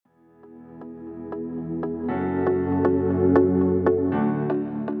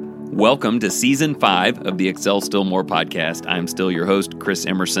Welcome to Season 5 of the Excel Still More podcast. I'm still your host, Chris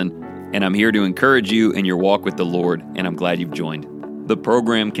Emerson, and I'm here to encourage you in your walk with the Lord, and I'm glad you've joined. The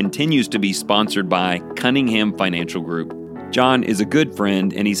program continues to be sponsored by Cunningham Financial Group. John is a good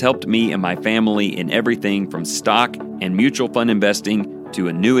friend, and he's helped me and my family in everything from stock and mutual fund investing to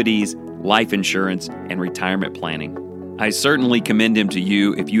annuities, life insurance, and retirement planning. I certainly commend him to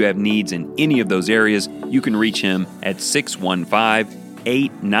you. If you have needs in any of those areas, you can reach him at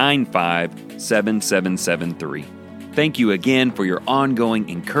 615-895-7773. Thank you again for your ongoing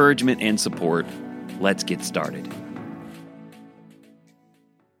encouragement and support. Let's get started.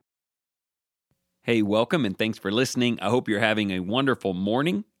 Hey, welcome and thanks for listening. I hope you're having a wonderful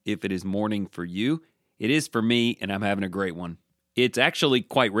morning. If it is morning for you, it is for me, and I'm having a great one. It's actually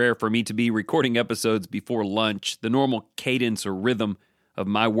quite rare for me to be recording episodes before lunch. The normal cadence or rhythm of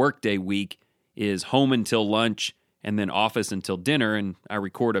my workday week is home until lunch and then office until dinner, and I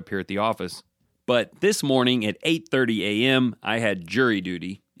record up here at the office. But this morning at 8:30 a.m., I had jury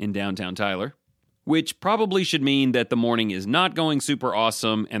duty in downtown Tyler, which probably should mean that the morning is not going super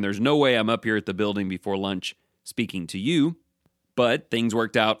awesome, and there's no way I'm up here at the building before lunch speaking to you. But things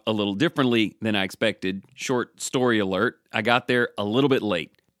worked out a little differently than I expected. Short story alert, I got there a little bit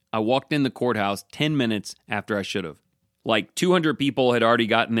late. I walked in the courthouse 10 minutes after I should have. Like 200 people had already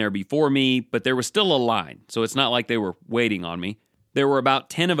gotten there before me, but there was still a line, so it's not like they were waiting on me. There were about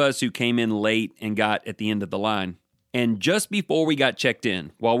 10 of us who came in late and got at the end of the line. And just before we got checked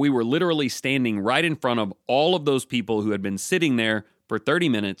in, while we were literally standing right in front of all of those people who had been sitting there for 30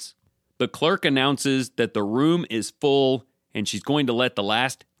 minutes, the clerk announces that the room is full and she's going to let the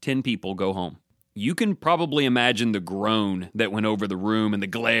last 10 people go home. You can probably imagine the groan that went over the room and the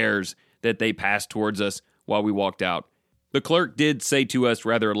glares that they passed towards us while we walked out. The clerk did say to us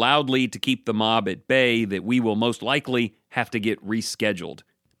rather loudly to keep the mob at bay that we will most likely have to get rescheduled.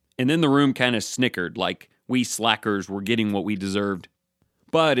 And then the room kind of snickered like we slackers were getting what we deserved.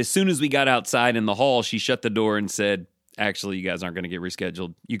 But as soon as we got outside in the hall, she shut the door and said, "Actually, you guys aren't going to get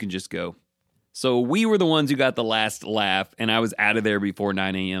rescheduled. You can just go." So we were the ones who got the last laugh, and I was out of there before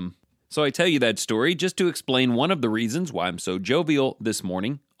 9 a.m. So I tell you that story just to explain one of the reasons why I'm so jovial this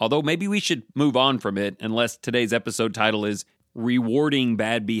morning, although maybe we should move on from it unless today's episode title is Rewarding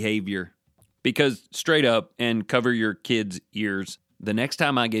Bad Behavior. Because straight up, and cover your kids' ears, the next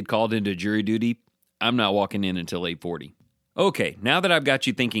time I get called into jury duty, I'm not walking in until 8:40. Okay, now that I've got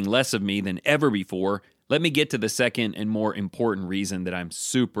you thinking less of me than ever before, let me get to the second and more important reason that I'm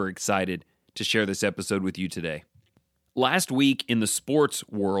super excited to share this episode with you today. Last week in the sports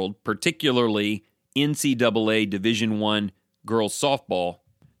world, particularly NCAA Division I girls softball,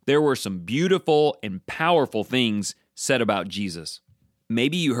 there were some beautiful and powerful things said about Jesus.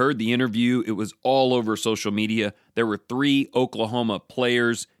 Maybe you heard the interview. It was all over social media. There were 3 Oklahoma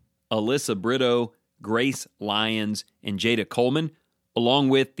players, Alyssa Brito, Grace Lyons, and Jada Coleman, along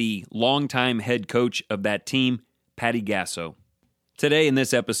with the longtime head coach of that team, Patty Gasso. Today in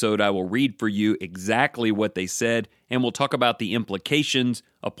this episode, I will read for you exactly what they said, and we'll talk about the implications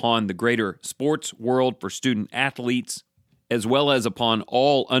upon the greater sports world for student athletes, as well as upon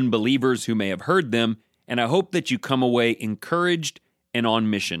all unbelievers who may have heard them, and I hope that you come away encouraged and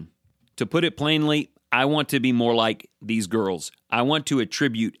on mission. To put it plainly, I want to be more like these girls. I want to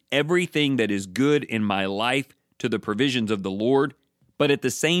attribute everything that is good in my life to the provisions of the Lord, but at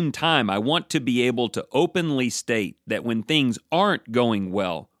the same time, I want to be able to openly state that when things aren't going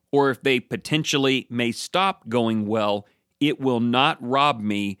well, or if they potentially may stop going well, it will not rob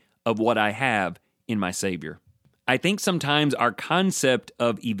me of what I have in my Savior. I think sometimes our concept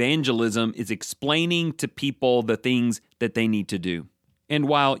of evangelism is explaining to people the things that they need to do. And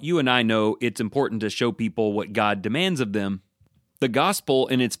while you and I know it's important to show people what God demands of them, the gospel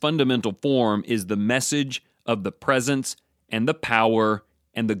in its fundamental form is the message of the presence and the power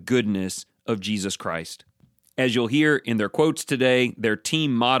and the goodness of Jesus Christ. As you'll hear in their quotes today, their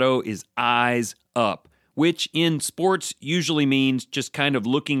team motto is Eyes Up, which in sports usually means just kind of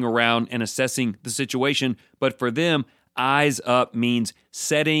looking around and assessing the situation. But for them, Eyes Up means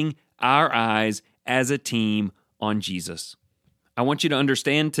setting our eyes as a team on Jesus. I want you to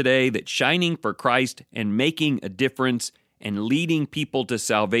understand today that shining for Christ and making a difference and leading people to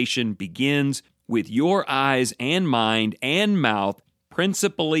salvation begins with your eyes and mind and mouth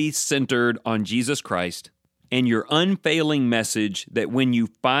principally centered on Jesus Christ and your unfailing message that when you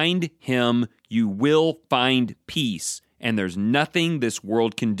find Him, you will find peace, and there's nothing this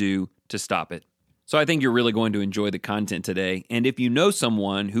world can do to stop it. So I think you're really going to enjoy the content today, and if you know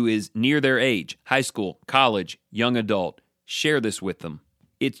someone who is near their age, high school, college, young adult, share this with them.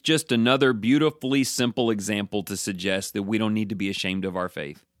 It's just another beautifully simple example to suggest that we don't need to be ashamed of our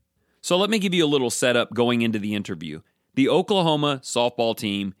faith. So let me give you a little setup going into the interview. The Oklahoma softball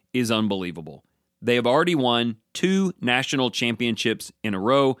team is unbelievable. They have already won 2 national championships in a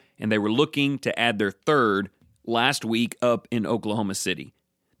row, and they were looking to add their 3rd last week up in Oklahoma City.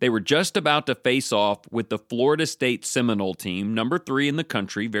 They were just about to face off with the Florida State Seminole team, number 3 in the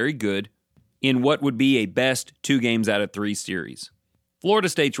country, very good, in what would be a best 2 games out of 3 series. Florida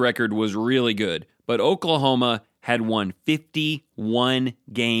State's record was really good, but Oklahoma had won 51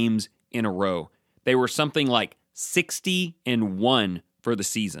 games in a row. They were something like 60-1 for the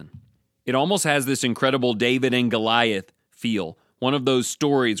season. It almost has this incredible David and Goliath feel. One of those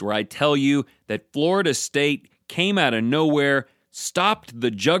stories where I tell you that Florida State came out of nowhere, stopped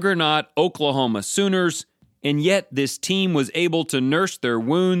the juggernaut Oklahoma Sooners, and yet this team was able to nurse their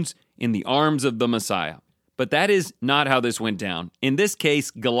wounds in the arms of the Messiah. But that is not how this went down. In this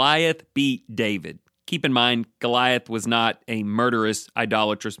case, Goliath beat David. Keep in mind, Goliath was not a murderous,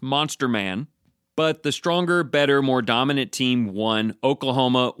 idolatrous monster man. But the stronger, better, more dominant team won.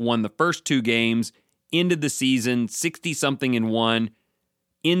 Oklahoma won the first 2 games, ended the season 60-something-1,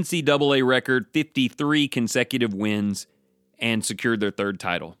 NCAA record 53 consecutive wins, and secured their 3rd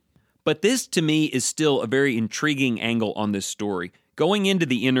title. But this, to me, is still a very intriguing angle on this story. Going into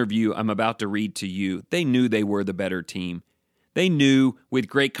the interview I'm about to read to you, they knew they were the better team. They knew with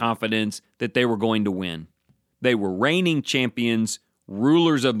great confidence that they were going to win. They were reigning champions,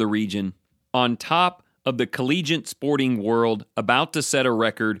 rulers of the region, on top of the collegiate sporting world, about to set a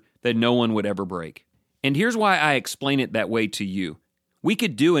record that no one would ever break. And here's why I explain it that way to you. We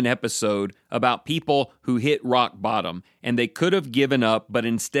could do an episode about people who hit rock bottom, and they could have given up, but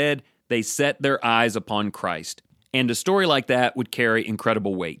instead they set their eyes upon Christ. And a story like that would carry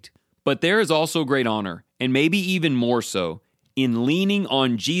incredible weight. But there is also great honor, and maybe even more so, in leaning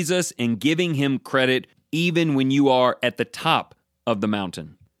on Jesus and giving him credit even when you are at the top of the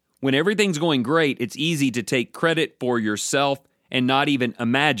mountain. When everything's going great, it's easy to take credit for yourself and not even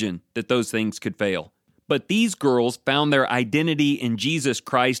imagine that those things could fail. But these girls found their identity in Jesus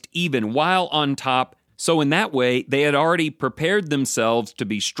Christ even while on top, so in that way, they had already prepared themselves to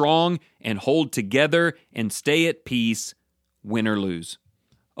be strong and hold together and stay at peace, win or lose.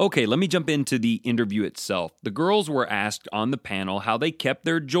 Okay, let me jump into the interview itself. The girls were asked on the panel how they kept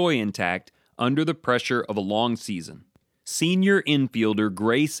their joy intact under the pressure of a long season. Senior infielder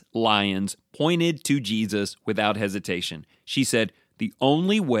Grace Lyons pointed to Jesus without hesitation. She said, "The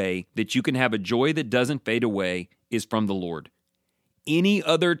only way that you can have a joy that doesn't fade away is from the Lord. Any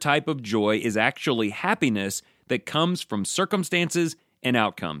other type of joy is actually happiness that comes from circumstances and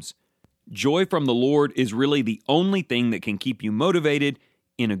outcomes. Joy from the Lord is really the only thing that can keep you motivated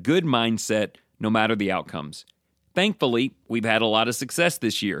in a good mindset no matter the outcomes. Thankfully, we've had a lot of success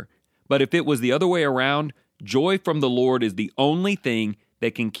this year, but if it was the other way around, joy from the Lord is the only thing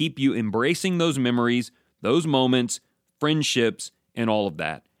that can keep you embracing those memories, those moments, friendships, and all of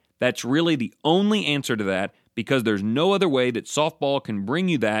that. That's really the only answer to that, because there's no other way that softball can bring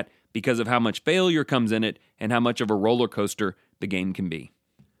you that because of how much failure comes in it and how much of a roller coaster the game can be."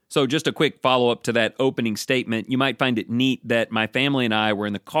 So just a quick follow-up to that opening statement. You might find it neat that my family and I were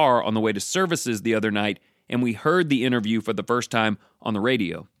in the car on the way to services the other night, and we heard the interview for the first time on the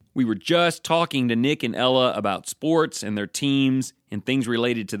radio. We were just talking to Nick and Ella about sports and their teams and things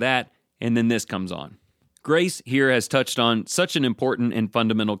related to that, and then this comes on. Grace here has touched on such an important and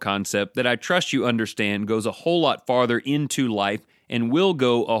fundamental concept that I trust you understand goes a whole lot farther into life and will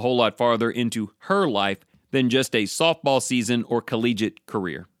go a whole lot farther into her life than just a softball season or collegiate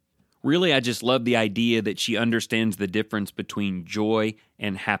career. Really, I just love the idea that she understands the difference between joy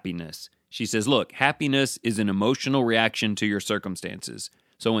and happiness. She says, look, happiness is an emotional reaction to your circumstances.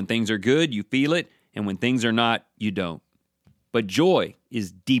 So when things are good, you feel it, and when things are not, you don't. But joy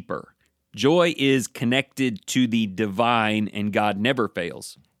is deeper. Joy is connected to the divine, and God never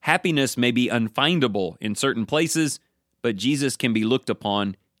fails. Happiness may be unfindable in certain places, but Jesus can be looked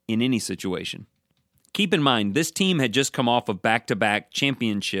upon in any situation. Keep in mind, this team had just come off of back-to-back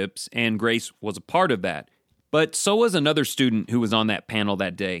championships, and Grace was a part of that. But so was another student who was on that panel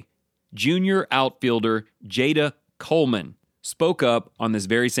that day. Junior outfielder Jada Coleman spoke up on this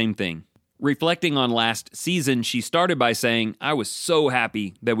very same thing. Reflecting on last season, she started by saying, "I was so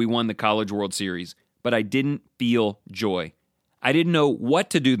happy that we won the College World Series, but I didn't feel joy. I didn't know what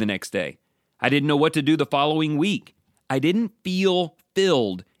to do the next day. I didn't know what to do the following week. I didn't feel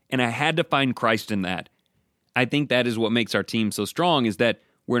filled, and I had to find Christ in that." I think that is what makes our team so strong, is that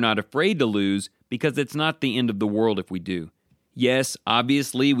we're not afraid to lose because it's not the end of the world if we do. Yes,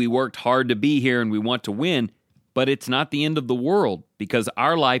 obviously we worked hard to be here and we want to win, but it's not the end of the world because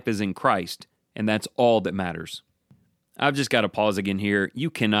our life is in Christ, and that's all that matters. I've just got to pause again here. You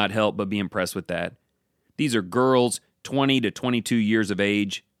cannot help but be impressed with that. These are girls 20 to 22 years of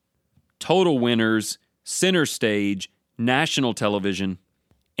age, total winners, center stage, national television.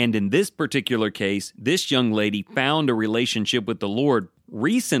 And in this particular case, this young lady found a relationship with the Lord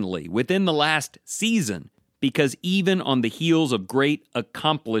recently, within the last season, because even on the heels of great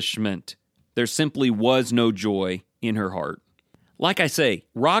accomplishment, there simply was no joy in her heart. Like I say,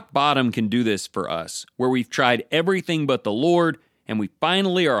 rock bottom can do this for us, where we've tried everything but the Lord, and we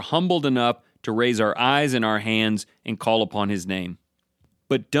finally are humbled enough to raise our eyes and our hands and call upon His name.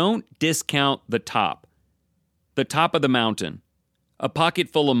 But don't discount the top of the mountain, a pocket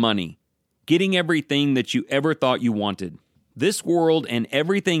full of money, getting everything that you ever thought you wanted. This world and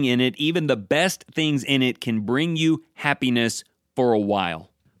everything in it, even the best things in it, can bring you happiness for a while.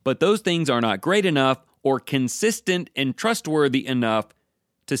 But those things are not great enough or consistent and trustworthy enough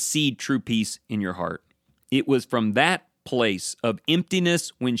to seed true peace in your heart. It was from that place of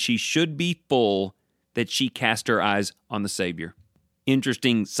emptiness when she should be full that she cast her eyes on the Savior.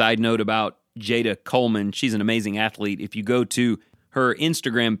 Interesting side note about Jada Coleman. She's an amazing athlete. If you go to her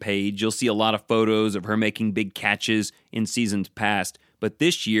Instagram page, you'll see a lot of photos of her making big catches in seasons past. But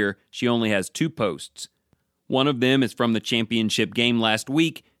this year, she only has 2 posts. One of them is from the championship game last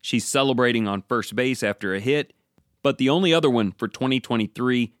week. She's celebrating on first base after a hit. But the only other one for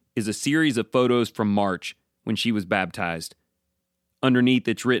 2023 is a series of photos from March when she was baptized. Underneath,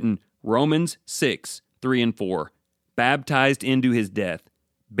 it's written, Romans 6, 3 and 4, baptized into His death,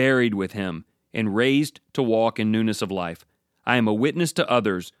 buried with Him, and raised to walk in newness of life. I am a witness to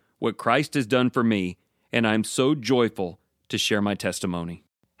others what Christ has done for me, and I am so joyful to share my testimony.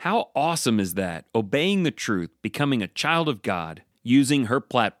 How awesome is that? Obeying the truth, becoming a child of God, using her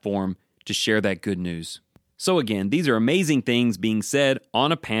platform to share that good news. So again, these are amazing things being said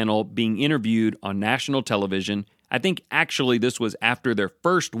on a panel, being interviewed on national television. I think actually this was after their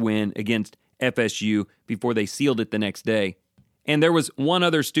first win against FSU before they sealed it the next day. And there was one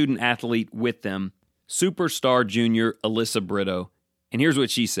other student athlete with them, superstar junior Alyssa Brito. And here's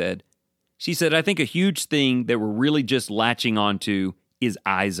what she said. She said, I think a huge thing that we're really just latching onto is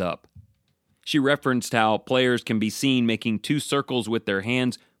eyes up. She referenced how players can be seen making 2 circles with their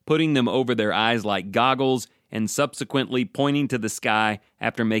hands, putting them over their eyes like goggles, and subsequently pointing to the sky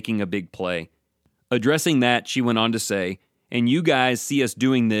after making a big play. Addressing that, she went on to say, and you guys see us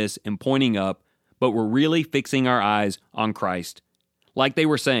doing this and pointing up, but we're really fixing our eyes on Christ. Like they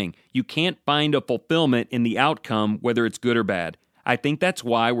were saying, you can't find a fulfillment in the outcome, whether it's good or bad. I think that's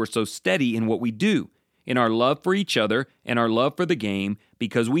why we're so steady in what we do, in our love for each other and our love for the game,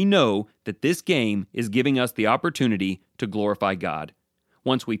 because we know that this game is giving us the opportunity to glorify God.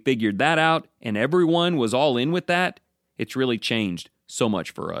 Once we figured that out and everyone was all in with that, it's really changed so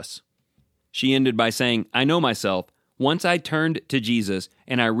much for us. She ended by saying, I know myself. Once I turned to Jesus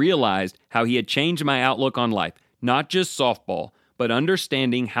and I realized how He had changed my outlook on life, not just softball, but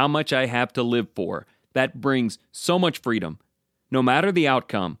understanding how much I have to live for, that brings so much freedom. No matter the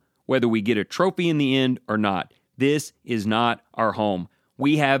outcome, whether we get a trophy in the end or not, this is not our home.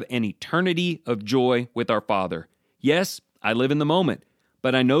 We have an eternity of joy with our Father. Yes, I live in the moment,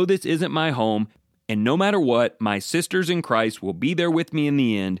 but I know this isn't my home, and no matter what, my sisters in Christ will be there with me in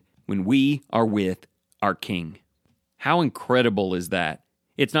the end when we are with our King. How incredible is that?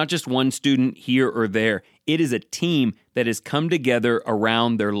 It's not just one student here or there. It is a team that has come together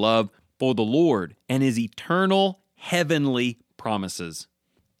around their love for the Lord and His eternal heavenly promises.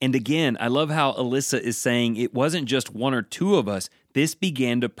 And again, I love how Alyssa is saying it wasn't just 1 or 2 of us. This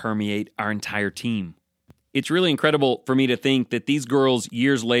began to permeate our entire team. It's really incredible for me to think that these girls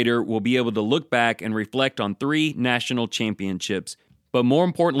years later will be able to look back and reflect on 3 national championships. But more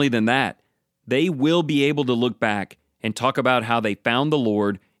importantly than that, they will be able to look back and talk about how they found the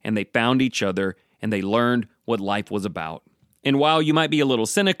Lord and they found each other and they learned what life was about. And while you might be a little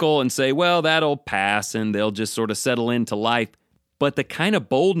cynical and say, well, that'll pass and they'll just sort of settle into life, but the kind of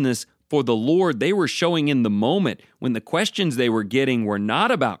boldness for the Lord they were showing in the moment when the questions they were getting were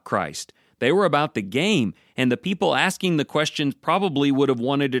not about Christ, they were about the game, and the people asking the questions probably would have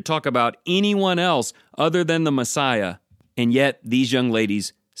wanted to talk about anyone else other than the Messiah. And yet, these young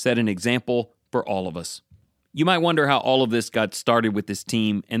ladies set an example for all of us. You might wonder how all of this got started with this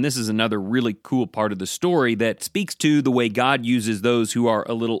team, and this is another really cool part of the story that speaks to the way God uses those who are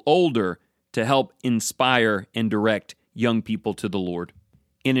a little older to help inspire and direct young people to the Lord.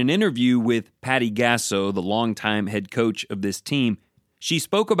 In an interview with Patty Gasso, the longtime head coach of this team, she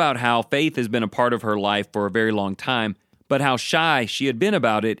spoke about how faith has been a part of her life for a very long time, but how shy she had been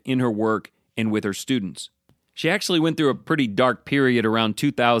about it in her work and with her students. She actually went through a pretty dark period around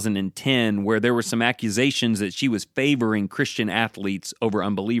 2010 where there were some accusations that she was favoring Christian athletes over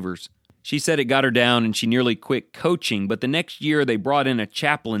unbelievers. She said it got her down and she nearly quit coaching, but the next year they brought in a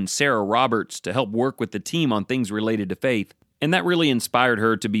chaplain, Sarah Roberts, to help work with the team on things related to faith. And that really inspired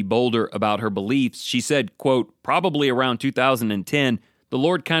her to be bolder about her beliefs. She said, quote, "Probably around 2010, the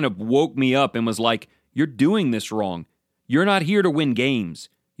Lord kind of woke me up and was like, 'You're doing this wrong. You're not here to win games.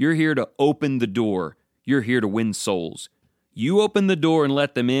 You're here to open the door. You're here to win souls. You open the door and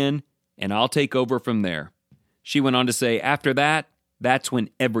let them in, and I'll take over from there.'" She went on to say, after that, that's when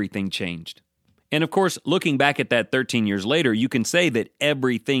everything changed. And of course, looking back at that 13 years later, you can say that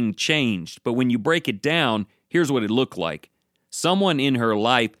everything changed. But when you break it down, here's what it looked like. Someone in her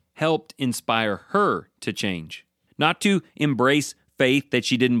life helped inspire her to change. Not to embrace faith that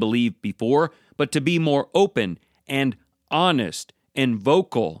she didn't believe before, but to be more open and honest and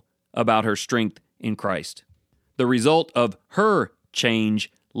vocal about her strength in Christ. The result of her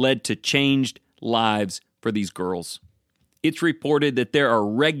change led to changed lives for these girls. It's reported that there are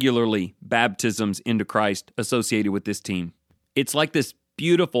regularly baptisms into Christ associated with this team. It's like this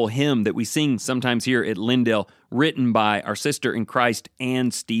beautiful hymn that we sing sometimes here at Lindale, written by our sister in Christ,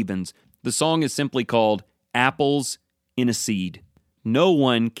 Ann Stevens. The song is simply called "Apples in a Seed." No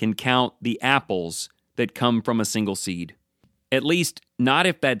one can count the apples that come from a single seed. At least not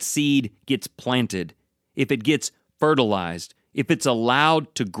if that seed gets planted, if it gets fertilized, if it's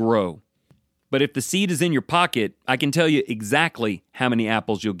allowed to grow. But if the seed is in your pocket, I can tell you exactly how many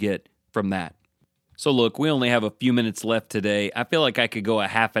apples you'll get from that. So look, we only have a few minutes left today. I feel like I could go a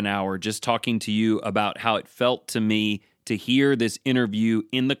half an hour just talking to you about how it felt to me to hear this interview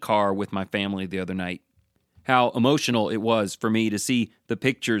in the car with my family the other night. How emotional it was for me to see the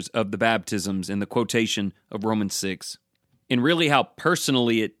pictures of the baptisms and the quotation of Romans 6. And really how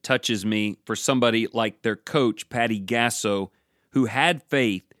personally it touches me for somebody like their coach, Patty Gasso, who had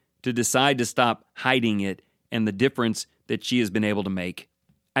faith to decide to stop hiding it and the difference that she has been able to make.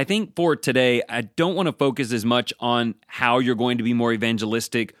 I think for today, I don't want to focus as much on how you're going to be more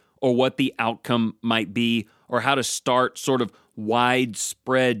evangelistic or what the outcome might be or how to start sort of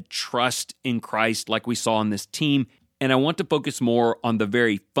widespread trust in Christ like we saw on this team. And I want to focus more on the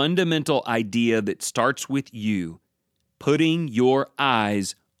very fundamental idea that starts with you, putting your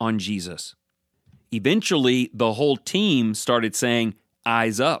eyes on Jesus. Eventually, the whole team started saying,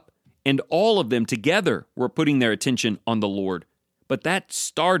 "Eyes up," and all of them together were putting their attention on the Lord. But that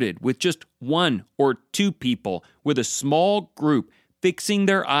started with just one or two people, with a small group fixing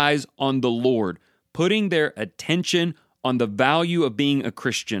their eyes on the Lord, putting their attention on the value of being a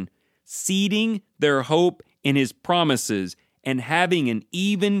Christian, seeding their hope in His promises, and having an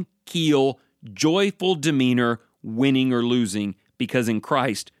even keel, joyful demeanor, winning or losing, because in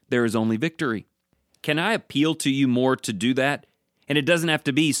Christ there is only victory. Can I appeal to you more to do that? And it doesn't have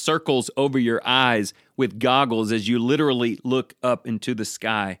to be circles over your eyes with goggles as you literally look up into the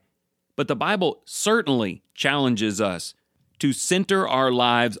sky. But the Bible certainly challenges us to center our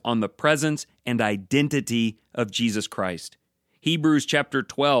lives on the presence and identity of Jesus Christ. Hebrews chapter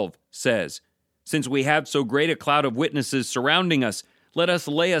 12 says, "Since we have so great a cloud of witnesses surrounding us, let us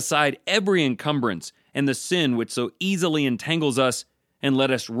lay aside every encumbrance and the sin which so easily entangles us, and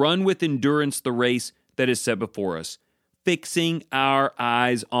let us run with endurance the race that is set before us, fixing our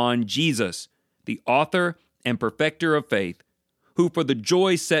eyes on Jesus, the author and perfecter of faith, who for the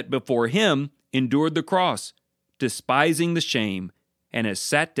joy set before Him endured the cross, despising the shame, and has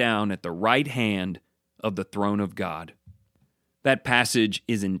sat down at the right hand of the throne of God." That passage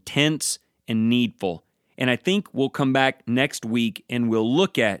is intense and needful, and I think we'll come back next week and we'll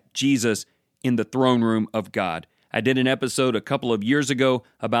look at Jesus in the throne room of God. I did an episode a couple of years ago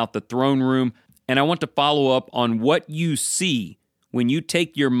about the throne room, and I want to follow up on what you see when you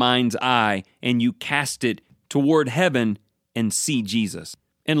take your mind's eye and you cast it toward heaven and see Jesus.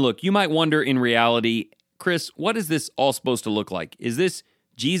 And look, you might wonder in reality, Chris, what is this all supposed to look like? Is this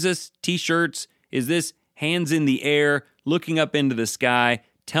Jesus t-shirts? Is this hands in the air, looking up into the sky?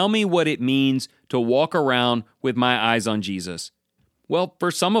 Tell me what it means to walk around with my eyes on Jesus. Well,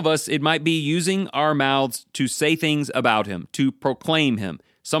 for some of us, it might be using our mouths to say things about Him, to proclaim Him.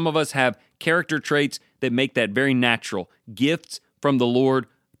 Some of us have character traits that make that very natural, gifts from the Lord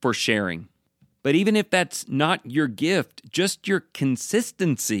for sharing. But even if that's not your gift, just your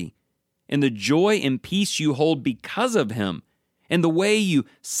consistency and the joy and peace you hold because of Him, and the way you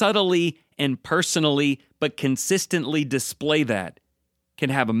subtly and personally but consistently display that can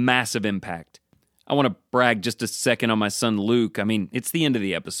have a massive impact. I want to brag just a second on my son Luke. I mean, it's the end of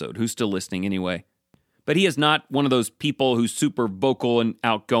the episode. Who's still listening anyway? But he is not one of those people who's super vocal and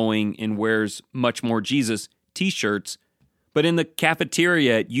outgoing and wears much more Jesus t-shirts. But in the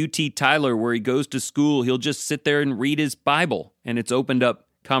cafeteria at UT Tyler, where he goes to school, he'll just sit there and read his Bible, and it's opened up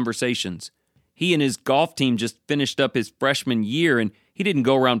conversations. He and his golf team just finished up his freshman year, and he didn't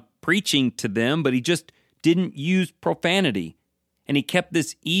go around preaching to them, but he just didn't use profanity. And he kept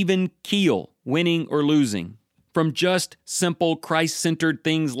this even keel, winning or losing. From just simple Christ-centered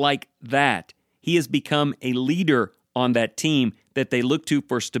things like that, he has become a leader on that team that they look to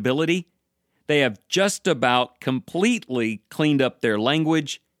for stability. They have just about completely cleaned up their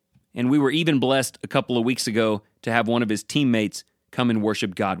language, and we were even blessed a couple of weeks ago to have one of his teammates come and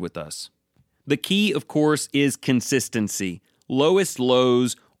worship God with us. The key, of course, is consistency. Lowest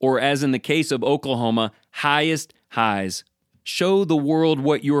lows, or as in the case of Oklahoma, highest highs. Show the world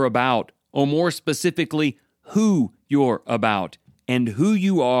what you're about, or more specifically, who you're about, and who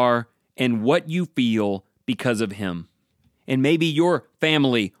you are, and what you feel because of him. And maybe your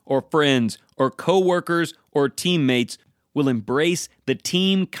family or friends or coworkers or teammates will embrace the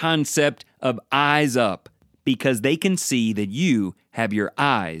team concept of eyes up because they can see that you have your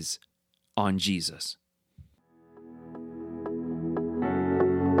eyes on Jesus.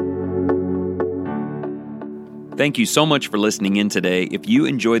 Thank you so much for listening in today. If you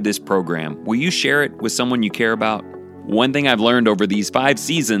enjoyed this program, will you share it with someone you care about? One thing I've learned over these 5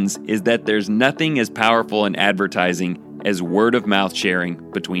 seasons is that there's nothing as powerful in advertising as word-of-mouth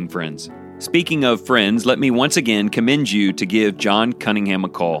sharing between friends. Speaking of friends, let me once again commend you to give John Cunningham a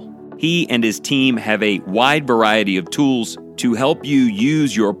call. He and his team have a wide variety of tools to help you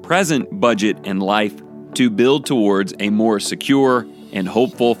use your present budget and life to build towards a more secure and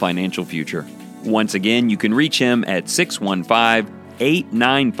hopeful financial future. Once again, you can reach him at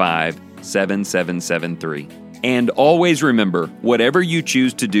 615-895-7773. And always remember, whatever you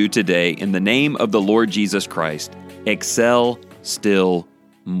choose to do today in the name of the Lord Jesus Christ, excel still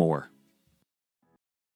more.